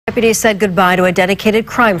Deputies said goodbye to a dedicated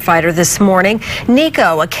crime fighter this morning.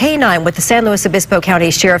 Nico, a canine with the San Luis Obispo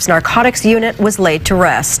County Sheriff's Narcotics Unit, was laid to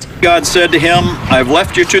rest. God said to him, "I've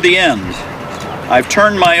left you to the end. I've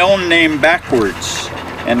turned my own name backwards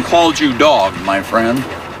and called you dog, my friend."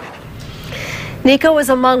 Nico is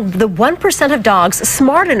among the 1% of dogs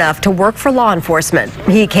smart enough to work for law enforcement.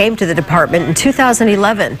 He came to the department in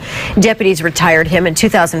 2011. Deputies retired him in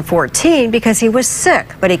 2014 because he was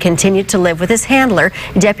sick, but he continued to live with his handler,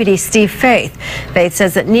 Deputy Steve Faith. Faith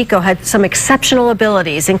says that Nico had some exceptional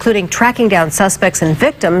abilities, including tracking down suspects and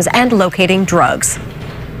victims and locating drugs.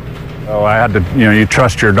 So I had to, you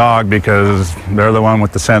trust your dog because they're the one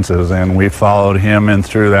with the senses, and we followed him in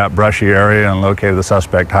through that brushy area and located the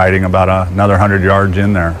suspect hiding about another 100 yards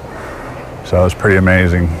in there. So it was pretty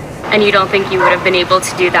amazing. And you don't think you would have been able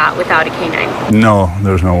to do that without a canine? No,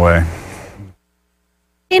 there's no way.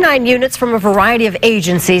 Canine units from a variety of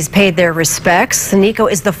agencies paid their respects. Nico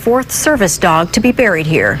is the 4th service dog to be buried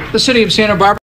here. The city of Santa Barbara